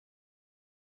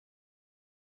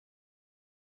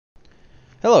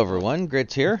Hello everyone,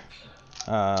 Gritz here.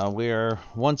 We are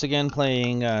once again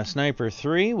playing Sniper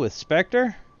 3 with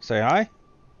Spectre. Say hi.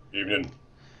 Evening.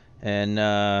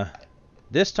 And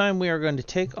this time we are going to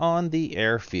take on the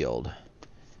airfield.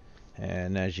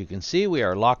 And as you can see, we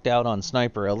are locked out on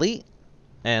Sniper Elite.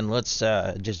 And let's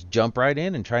just jump right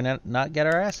in and try not get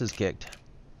our asses kicked.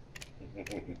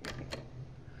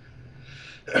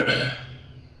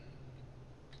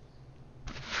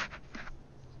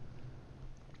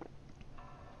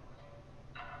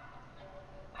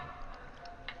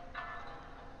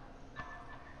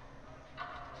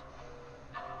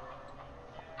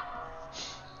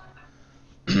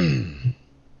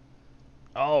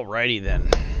 Alrighty then.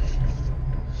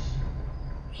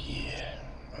 Yeah,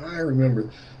 I remember.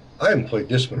 I haven't played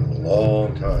this one in a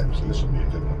long time, so this will be a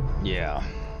good one. Yeah.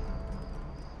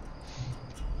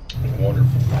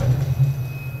 Wonderful.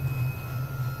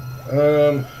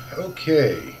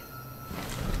 Okay.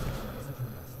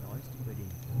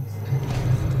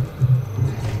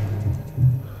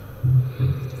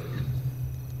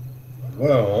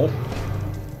 Well,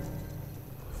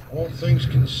 all things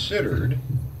considered,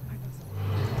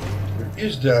 there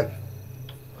is that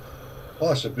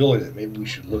possibility that maybe we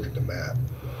should look at the map.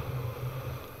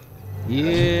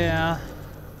 Yeah.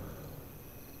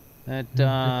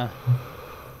 That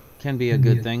can be a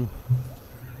good thing.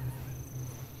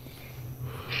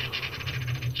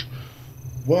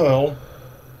 Well,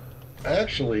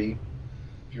 actually,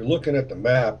 if you're looking at the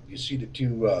map, you see the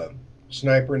two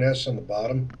sniper nests on the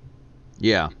bottom.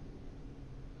 Yeah.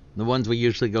 The ones we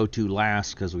usually go to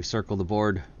last because we circle the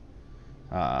board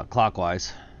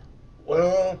clockwise.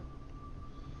 Well,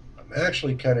 I'm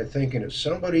actually kind of thinking if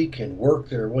somebody can work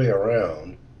their way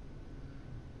around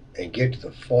and get to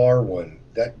the far one,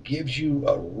 that gives you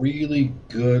a really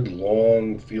good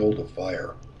long field of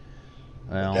fire.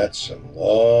 Well, That's some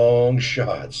long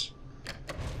shots.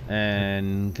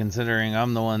 And considering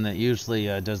I'm the one that usually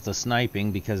does the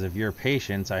sniping because of your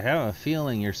patience, I have a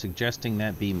feeling you're suggesting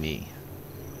that be me.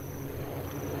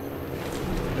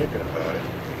 Thinking about it.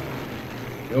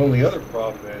 The only other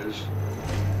problem is,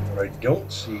 what I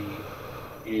don't see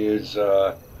is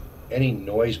any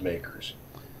noisemakers.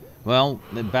 Well,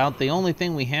 about the only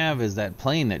thing we have is that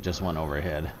plane that just went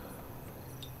overhead.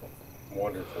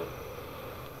 Wonderful.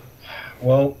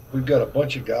 Well, we've got a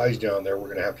bunch of guys down there. We're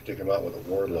going to have to take them out with a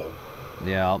warload.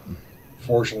 Yeah.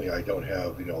 Fortunately, I don't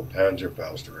have,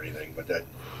 Panzerfaust or anything, but that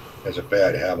has a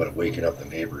bad habit of waking up the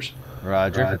neighbors.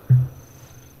 Roger.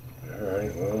 All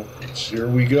right, well, here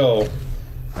we go.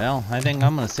 Well, I think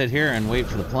I'm going to sit here and wait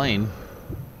for the plane.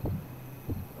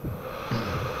 I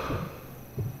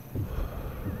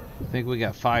think we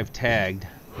got 5 tagged.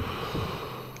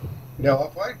 Now,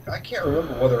 if I can't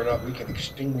remember whether or not we can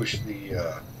extinguish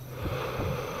the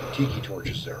tiki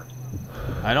torches there.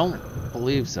 I don't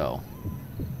believe so.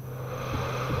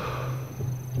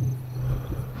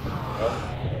 Well,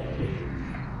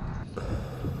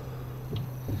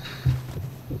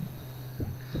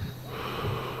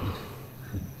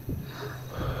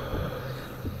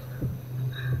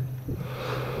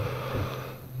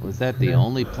 Was that the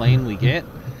only plane we get?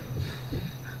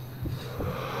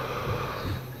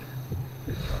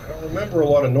 I don't remember a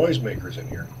lot of noisemakers in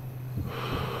here.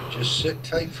 Just sit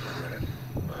tight for a minute.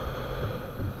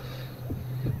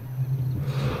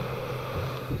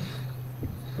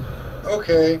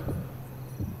 Okay.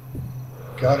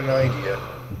 Got an idea.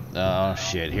 Oh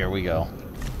shit, here we go.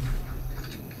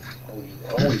 Oh, you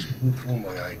always poo-poo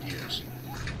my ideas.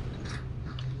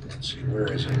 Let's see,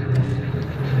 where is it?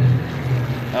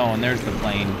 Oh, and there's the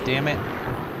plane. Damn it.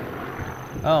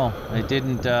 Oh, it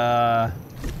didn't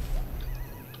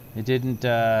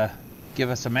give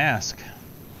us a mask.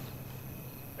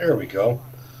 There we go.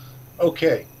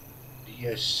 Okay. Do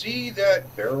you see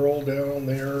that barrel down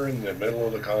there in the middle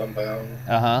of the compound?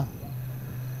 Uh-huh.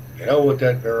 You know what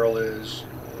that barrel is?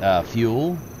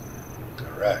 Fuel?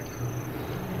 Correct.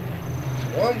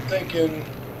 So I'm thinking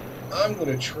I'm going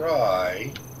to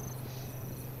try...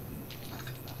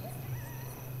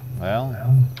 Well,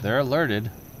 they're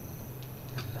alerted.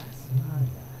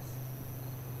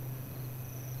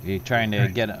 You trying to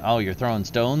get... Oh, you're throwing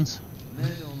stones?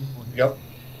 Yep.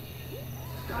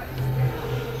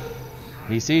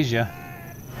 He sees you.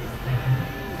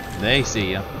 They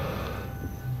see you.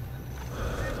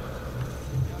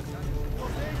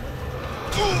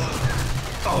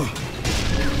 Oh.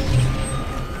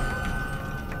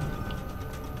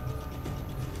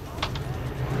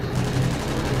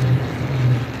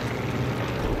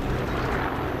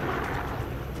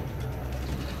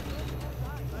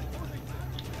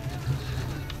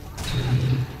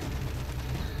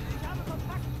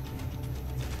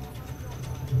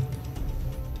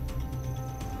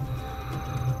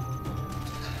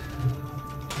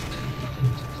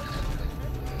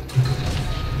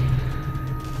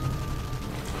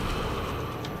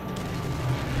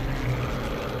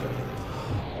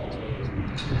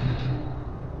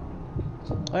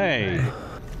 Hey,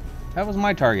 that was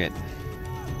my target.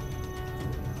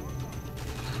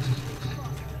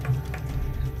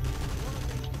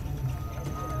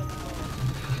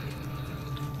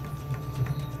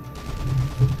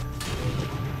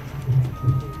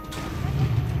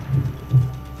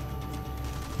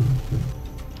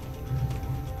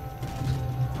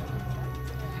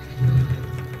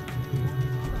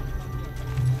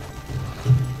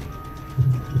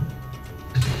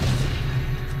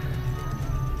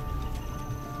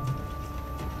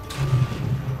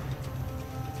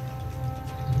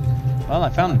 Well, I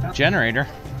found a generator.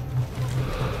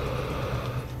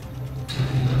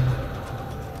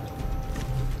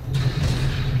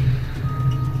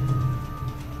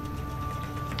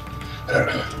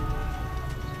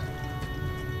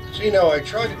 See, now I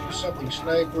tried to do something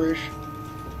sniperish.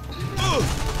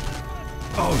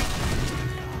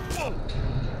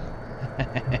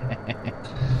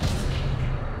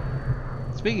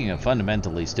 Speaking of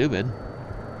fundamentally stupid.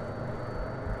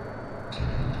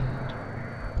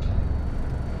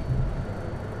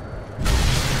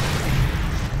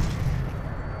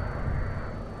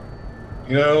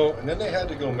 You know, and then they had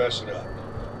to go mess it up.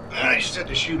 I just had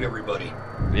to shoot everybody.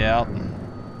 Yeah.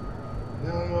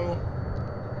 No.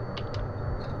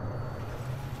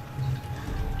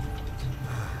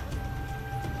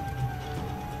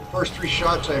 First 3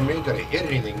 shots I made that I hit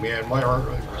anything, man, my heart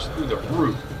rate was through the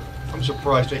roof. I'm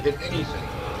surprised I hit anything.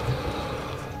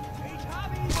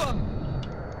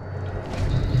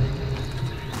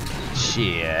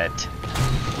 Shit.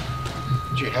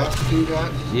 Did you have to do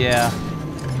that? Yeah.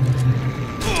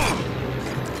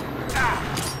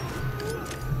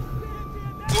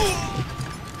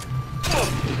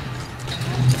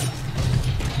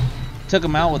 Took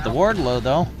him out with the Wardlow,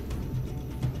 though.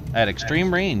 At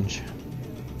extreme range.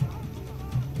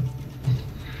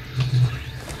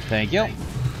 Thank you. I'm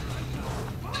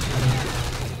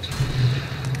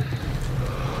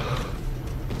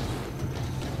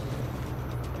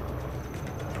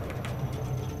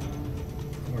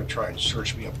gonna try and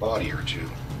search me a body or two.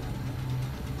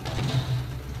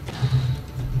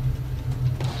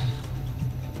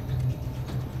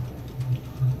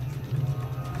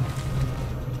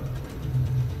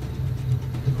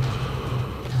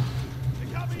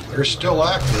 They're still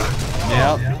active.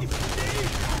 Yep.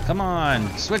 Come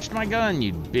on, switch my gun,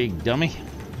 you big dummy.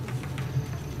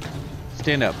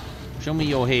 Stand up. Show me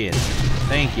your head.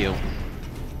 Thank you.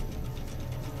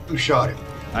 Who shot him?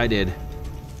 I did.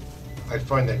 I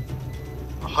find that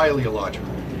highly illogical.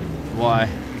 Why?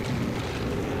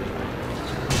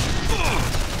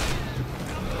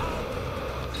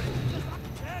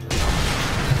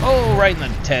 Oh, right in the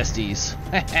testes.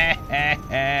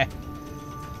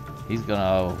 He's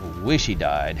gonna wish he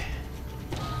died.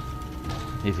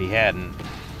 If he hadn't.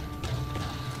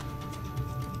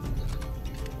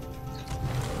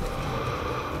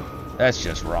 That's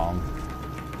just wrong.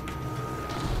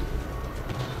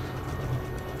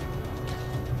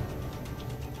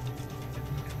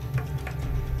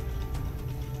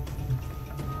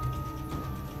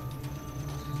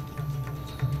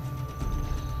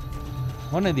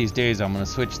 One of these days I'm gonna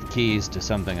switch the keys to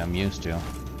something I'm used to.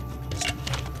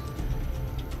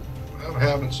 I'm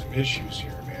having some issues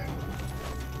here, man.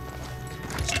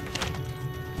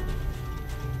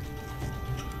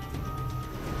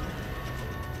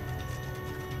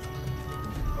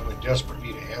 I'm in desperate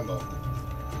need of ammo.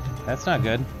 That's not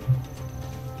good.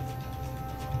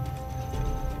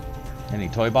 Any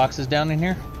toy boxes down in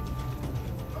here?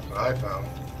 That's what I found.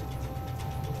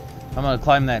 I'm gonna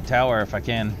climb that tower if I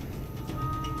can.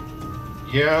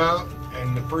 Yeah,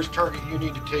 and the first target you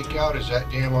need to take out is that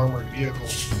damn armored vehicle.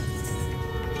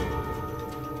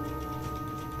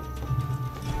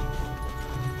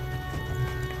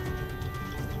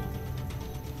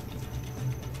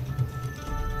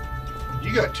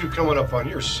 You got 2 coming up on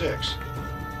your 6.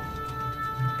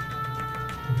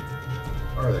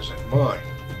 Or is it mine?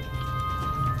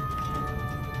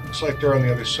 Looks like they're on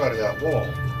the other side of that wall.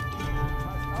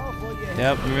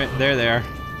 Yep, they're there.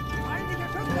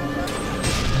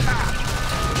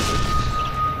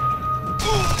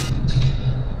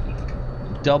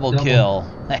 Double kill.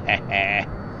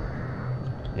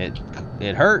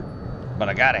 It hurt, but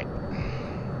I got it.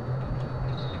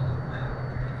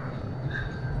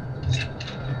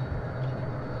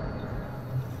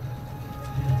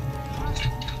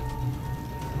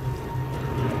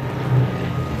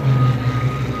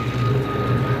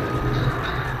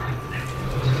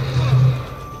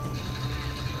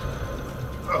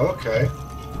 Oh, okay.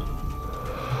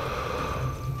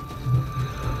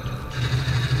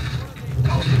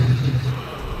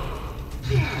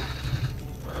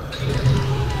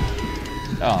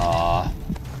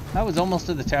 I was almost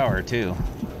to the tower, too.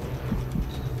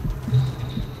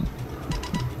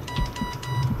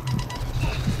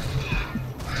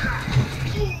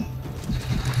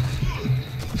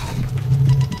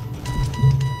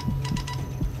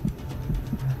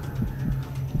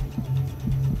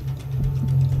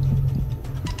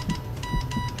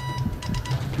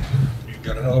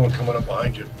 Got another one coming up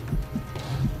behind you.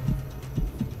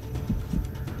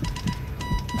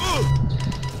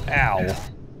 Ow.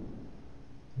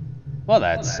 Well,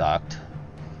 that sucked.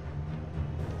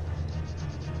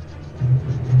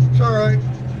 It's alright.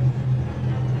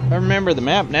 I remember the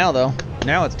map now, though.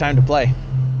 Now it's time to play.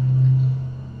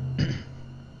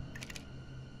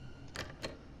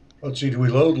 Let's see, do we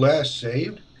load last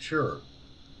saved? Sure.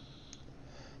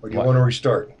 Or do you What? want to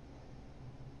restart?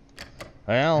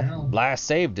 Well, last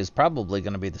saved is probably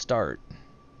going to be the start.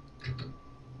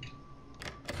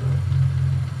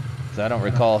 'Cause I don't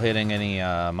recall hitting any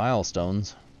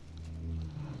milestones.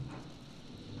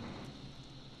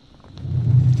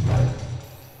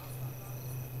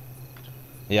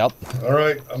 Yep. All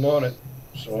right, I'm on it.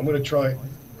 So I'm gonna try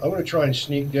and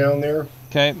sneak down there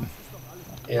Okay.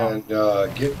 and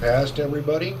get past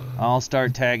everybody. I'll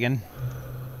start tagging.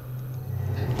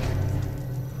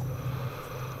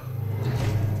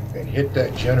 And hit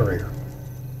that generator.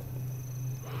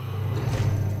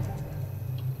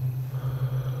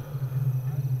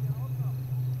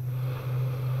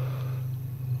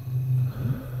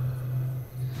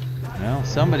 Well,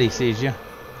 somebody sees you.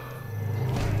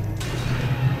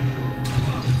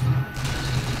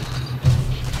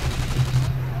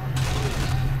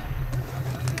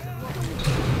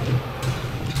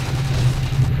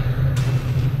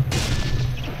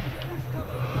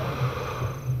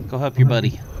 Go help your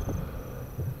buddy.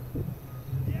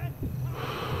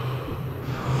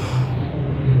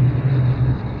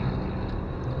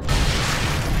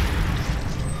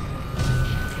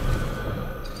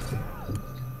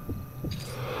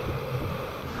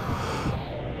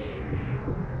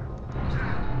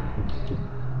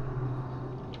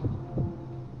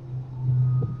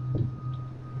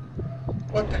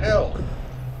 What the hell?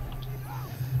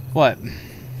 What?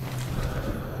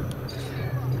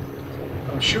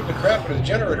 I'm shooting the crap out of the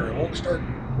generator. It won't start.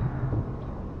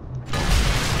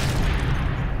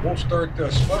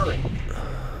 Sputtering.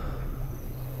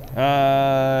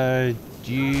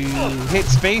 You hit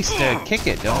space to kick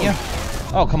it, don't you?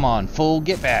 Oh, come on, fool,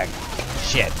 get back.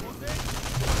 Shit.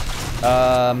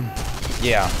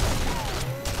 Yeah.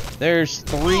 There's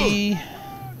three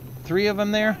of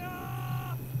them there.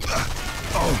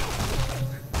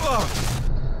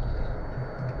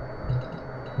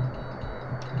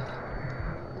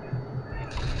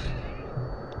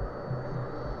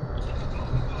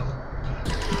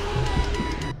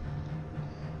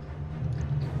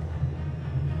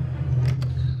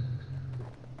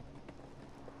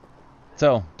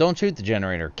 So, don't shoot the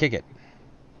generator. Kick it.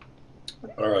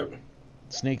 All right.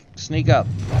 Sneak up.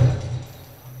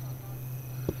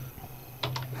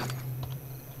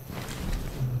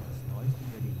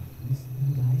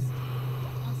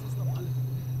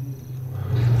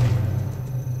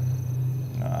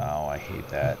 Oh, I hate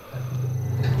that.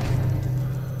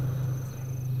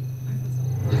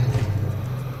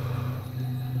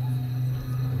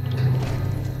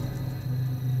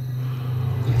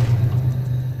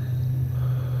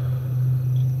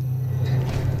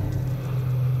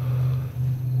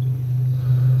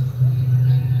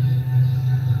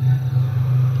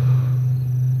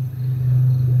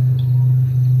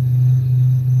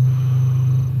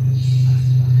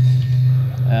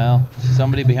 Well,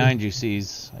 somebody behind you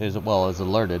sees, is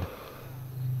alerted.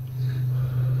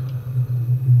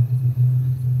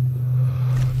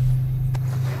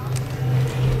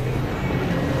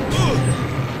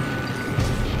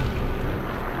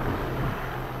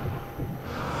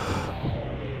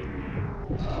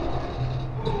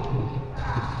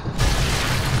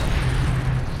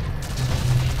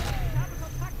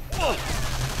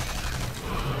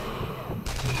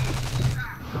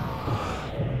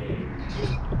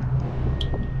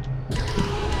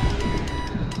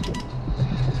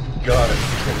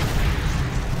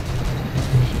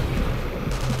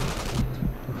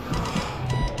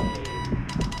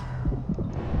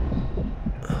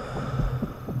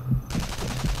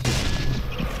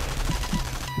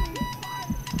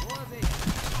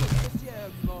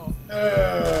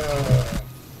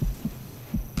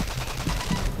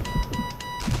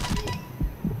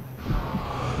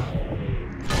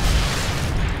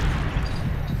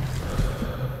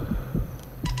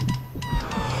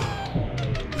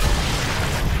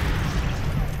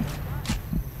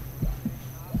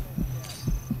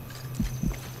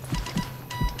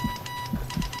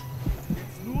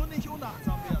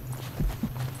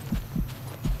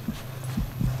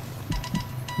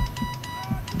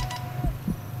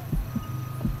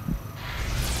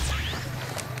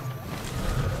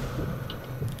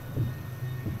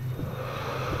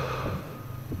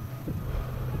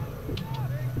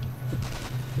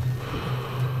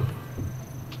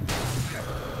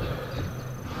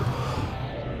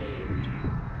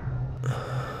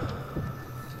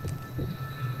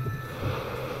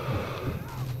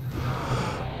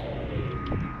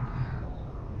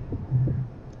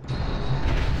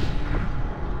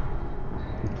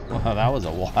 Oh, that was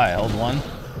a wild one.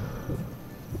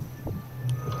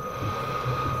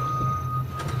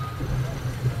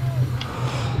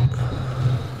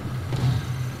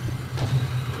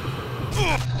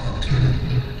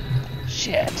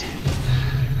 Shit.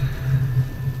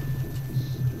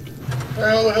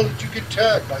 How the hell did you get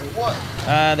tagged? By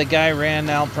what? The guy ran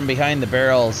out from behind the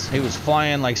barrels. He was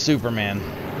flying like Superman.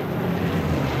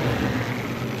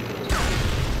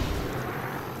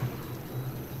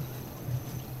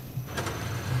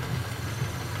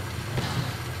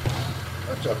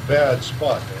 That's a bad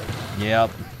spot, man.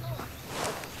 Yep.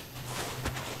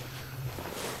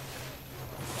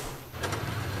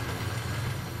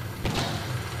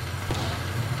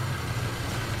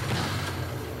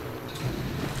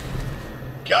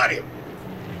 Got him.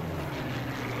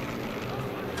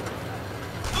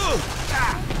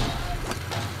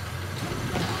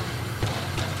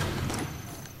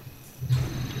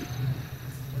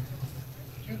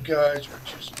 You guys are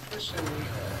just pissing me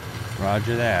off.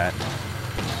 Roger that.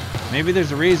 Maybe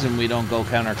there's a reason we don't go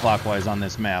counterclockwise on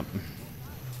this map.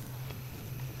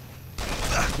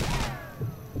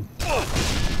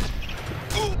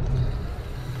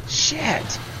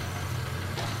 Shit!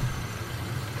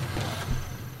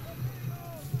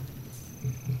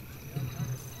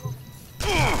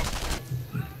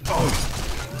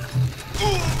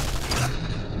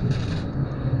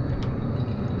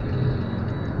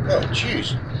 Oh,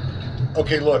 jeez.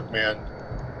 Okay, look, man.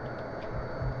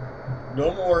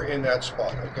 No more in that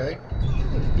spot, okay?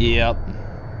 Yep.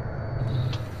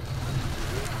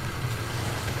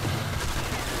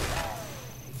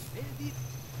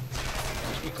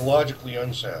 It's ecologically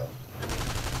unsound.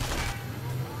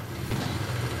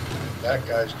 That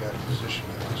guy's got a position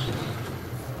in this.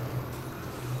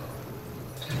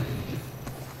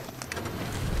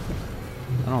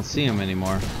 I don't see him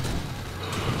anymore.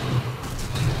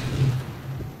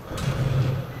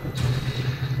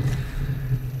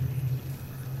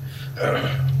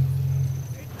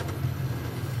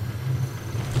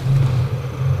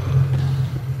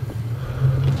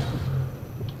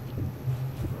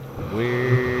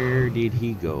 Where did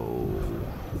he go?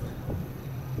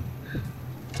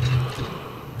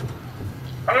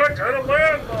 I got a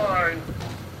landmine!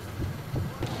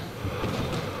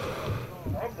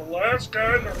 I'm the last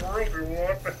guy in the world who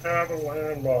wants to have a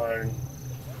landmine.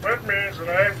 That means that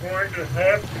I'm going to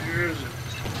have to use it.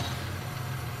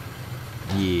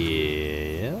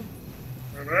 Yeah.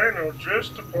 And I know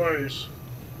just the place.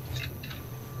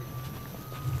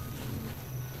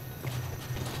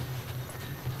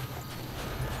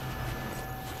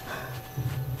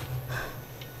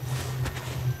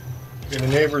 And the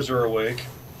neighbors are awake.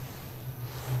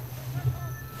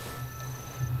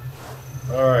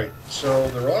 Alright, so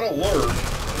they're on alert.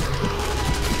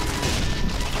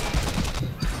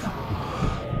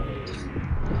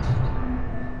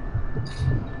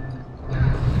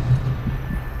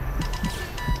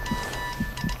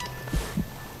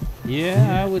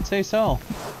 Yeah, I would say so.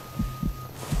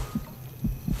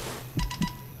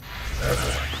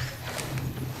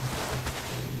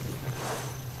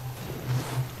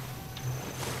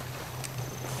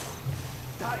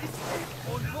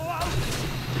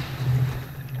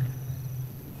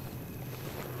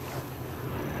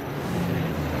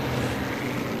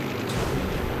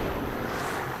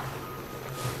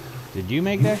 Did you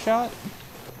make that shot?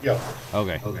 Yeah.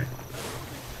 Okay. Okay.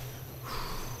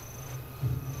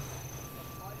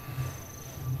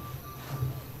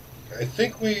 I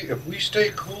think if we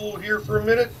stay cool here for a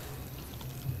minute,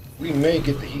 we may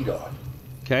get the heat off.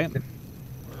 Okay.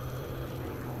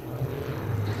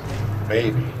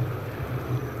 Maybe.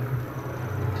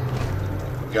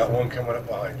 We got one coming up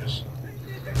behind us.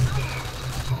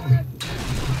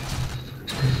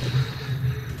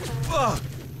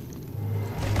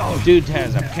 Oh, dude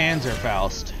has a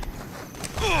Panzerfaust.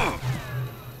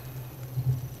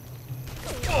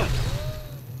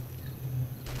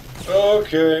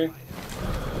 Okay.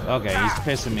 Okay, he's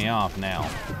pissing me off now.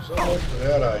 So much for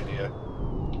that idea.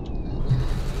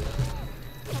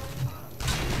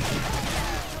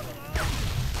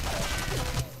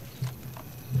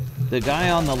 The guy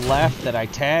on the left that I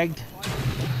tagged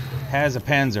has a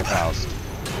Panzerfaust.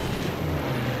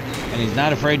 And he's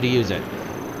not afraid to use it.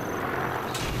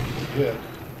 Good.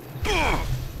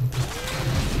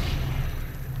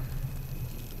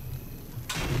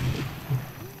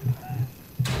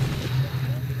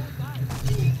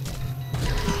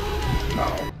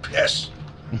 Oh, piss.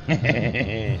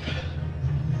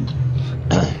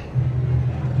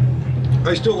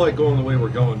 I still like going the way we're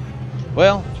going.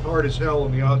 Well, It's hard as hell,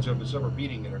 and the odds of us ever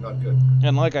beating it are not good.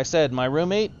 and like I said, my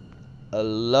roommate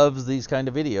loves these kind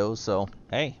of videos, so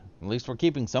hey, At least we're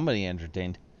keeping somebody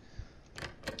entertained.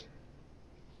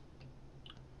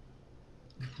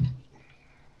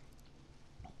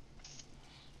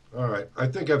 All right, I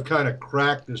think I've kind of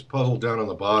cracked this puzzle down on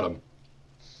the bottom.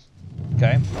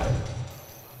 Okay.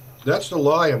 That's the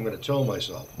lie I'm going to tell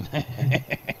myself.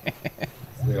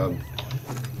 Yeah.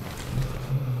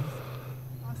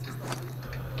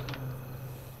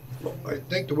 Well, I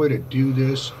think the way to do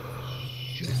this,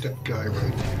 shoot that guy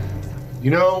right there.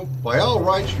 You know, by all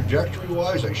rights,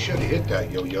 trajectory-wise, I should have hit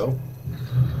that yo-yo.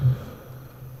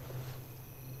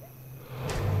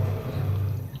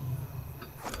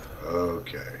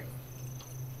 Okay.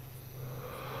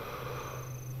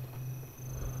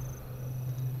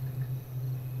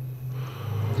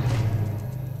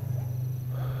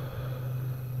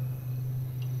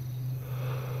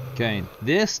 Okay,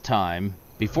 this time,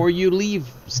 before you leave,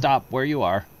 stop where you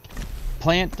are.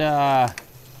 Plant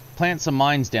some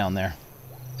mines down there.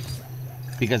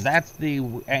 Because that's the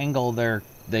angle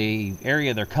the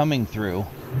area they're coming through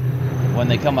when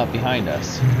they come up behind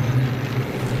us.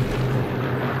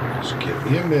 Just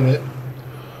give me a minute.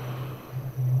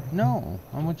 No,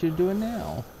 I want you to do it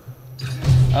now.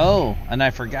 Oh, and I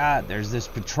forgot, there's this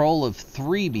patrol of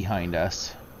 3 behind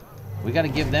us. We gotta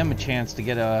give them a chance to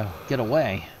get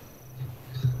away.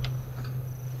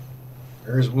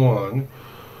 There's one.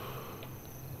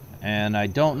 And I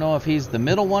don't know if he's the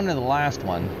middle one or the last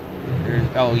one.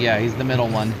 Oh yeah, he's the middle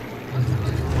one.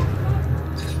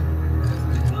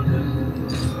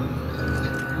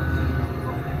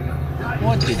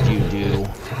 What did you do?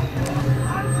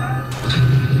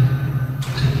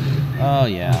 Oh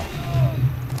yeah.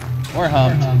 We're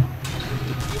humped.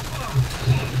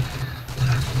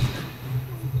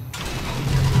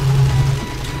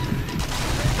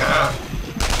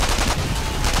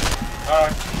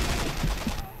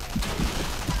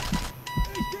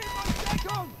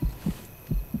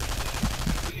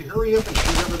 Will you hurry up and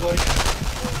shoot everybody?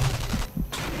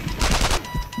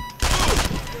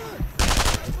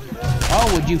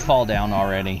 Oh, would you fall down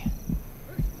already?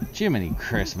 Jiminy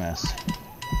Christmas.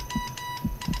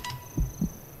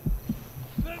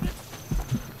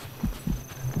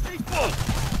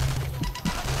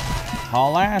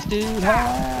 Haul ass, dude, haul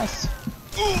ass.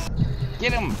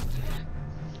 Get him.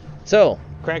 So,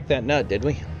 cracked that nut, did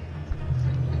we?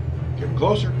 Get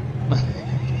closer.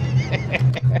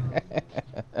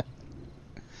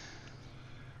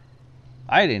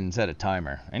 I didn't set a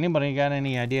timer. Anybody got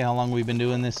any idea how long we've been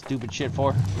doing this stupid shit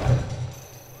for?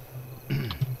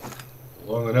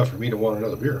 Long enough for me to want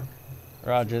another beer.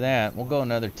 Roger that. We'll go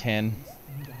another 10.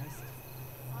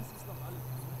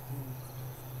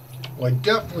 Well, I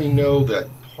definitely know that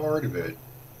part of it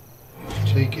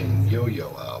is taking Yo-Yo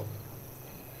out.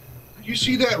 Did you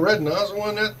see that red nozzle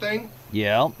on that thing?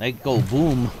 Yeah, they go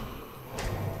boom.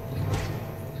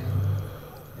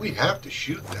 We have to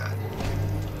shoot that.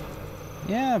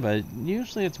 Yeah, but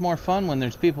usually it's more fun when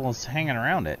there's people hanging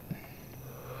around it.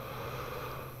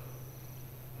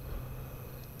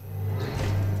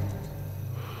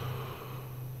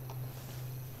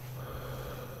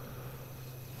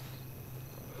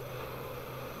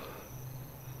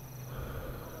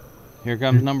 Here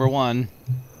comes number 1.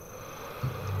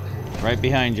 Right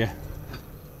behind you.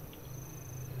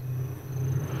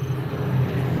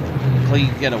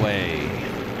 Clean getaway.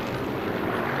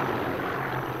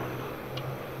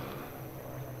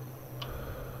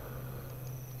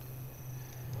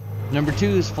 Number 2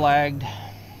 is flagged.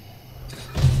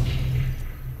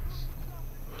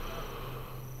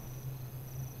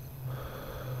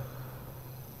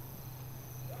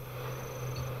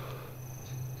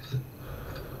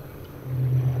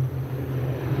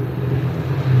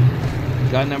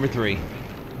 Got number 3.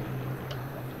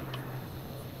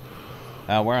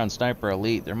 We're on Sniper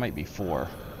Elite. There might be 4.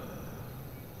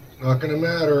 Not gonna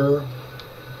matter.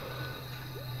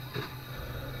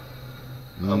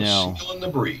 No, I'm sealing the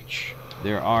breach.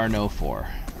 there are no 4.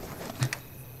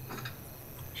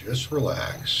 Just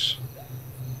relax.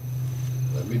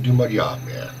 Let me do my job,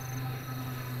 man.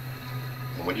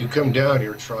 And when you come down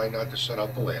here, try not to set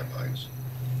up the landmines.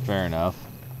 Fair enough.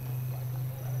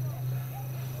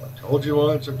 I've told you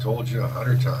once, I've told you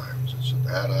 100 times. It's a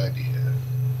bad idea.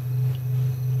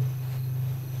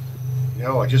 You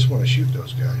know, I just want to shoot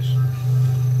those guys.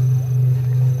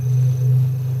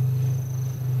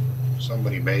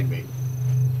 Somebody made me.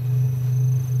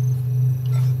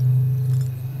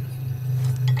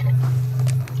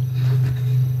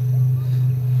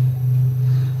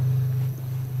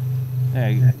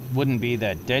 It wouldn't be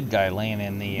that dead guy laying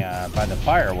in the by the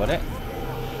fire, would it?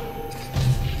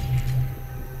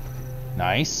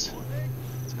 Nice.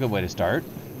 It's a good way to start.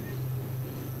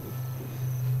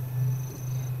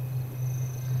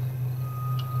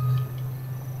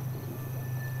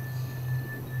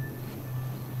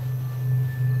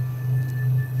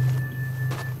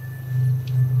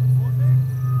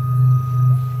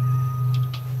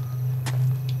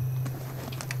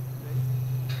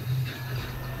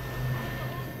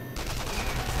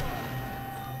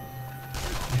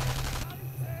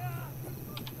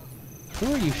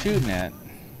 Who are you shooting at?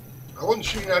 I wasn't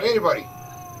shooting at anybody.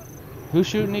 Who's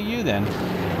shooting at you then?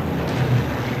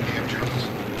 Damn Germans.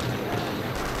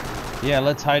 Yeah,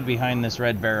 let's hide behind this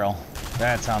red barrel.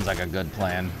 That sounds like a good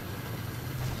plan.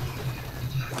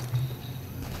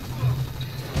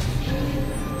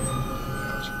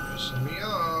 That's pissing me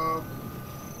off.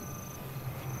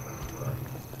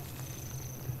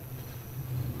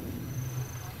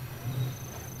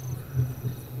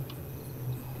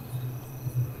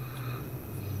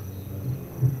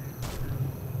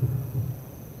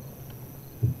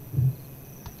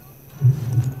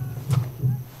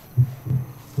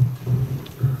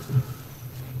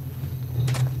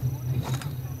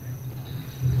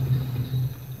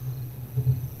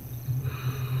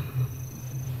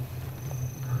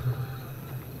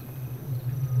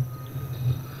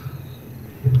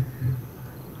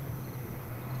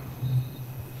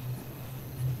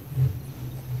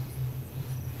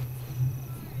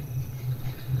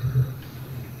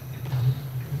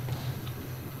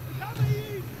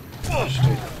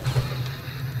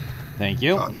 Thank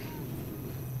you.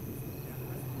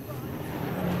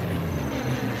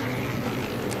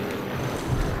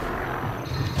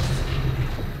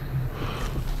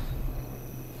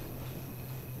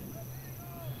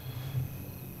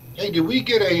 Hey, did we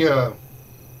get a,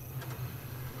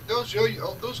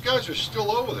 those guys are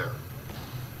still over there.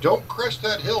 Don't crest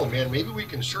that hill, man. Maybe we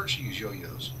can search these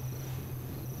yo-yos.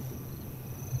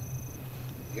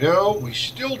 You know, we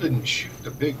still didn't shoot the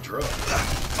big drum.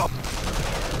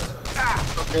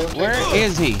 Okay, Where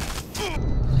is he?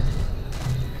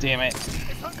 Damn it.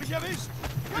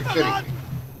 You're kidding me.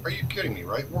 Are you kidding me,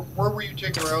 right? Where were you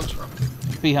taking rounds from?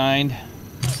 Behind.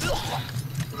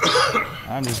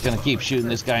 I'm just gonna keep shooting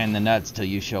this guy in the nuts till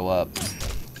you show up.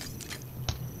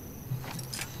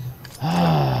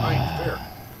 Fair.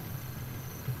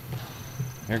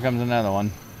 Here comes another one.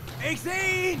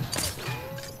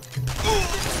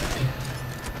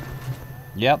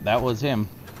 Yep, that was him.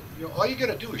 You know, all you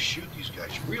gotta do is shoot these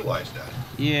guys. You realize that.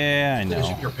 Yeah, I What is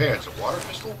know. in your pants? A water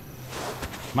pistol?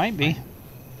 Might be.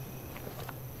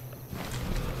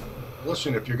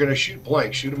 Listen, if you're gonna shoot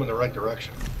blank, shoot them in the right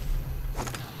direction.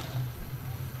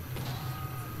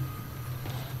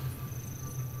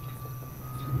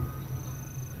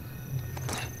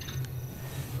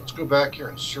 Let's go back here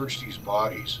and search these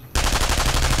bodies.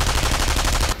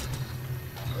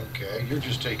 Okay, you're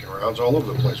just taking rounds all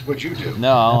over the place. What'd you do?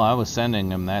 No, I was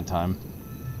sending him that time.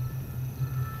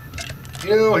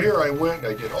 You know, here I went.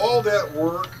 I did all that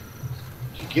work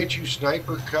to get you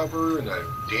sniper cover and a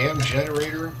damn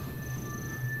generator.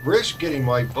 Risk getting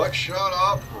my butt shot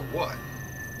off for what?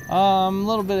 A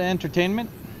little bit of entertainment.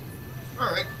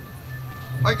 All right,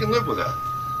 I can live with that.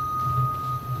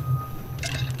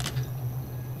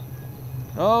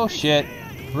 Oh shit.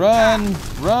 Run!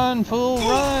 Run, fool!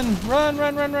 Run! Run,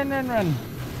 run, run, run, run, run!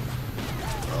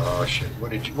 Oh shit! What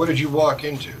did you walk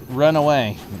into? Run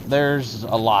away. There's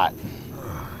a lot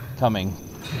coming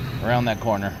around that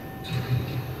corner.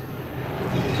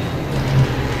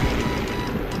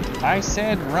 I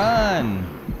said run!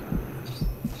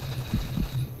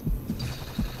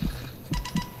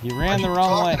 You ran the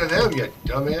wrong way. Talking to them, you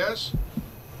dumbass.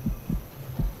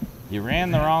 You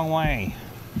ran the wrong way.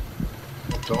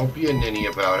 Well, don't be a ninny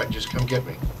about it. Just come get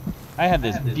me. I had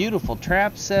this beautiful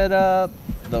trap set up.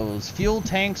 Those fuel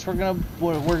tanks were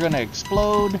gonna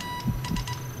explode.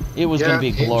 It was gonna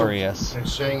be glorious. And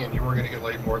saying you were gonna get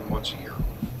laid more than once a year.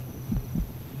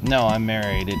 No, I'm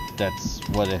married. That's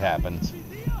what it happens.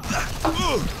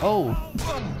 Oh.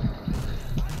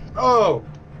 Oh.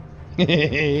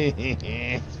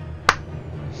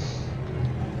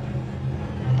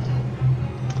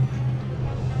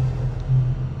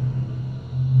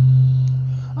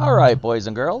 All right, boys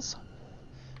and girls.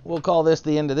 We'll call this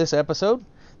the end of this episode.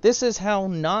 This is how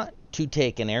not to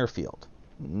take an airfield.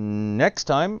 Next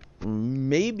time,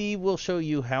 maybe we'll show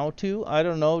you how to. I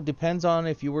don't know. Depends on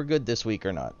if you were good this week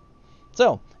or not.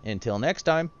 So, until next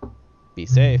time, be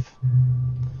safe.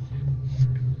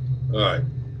 All right.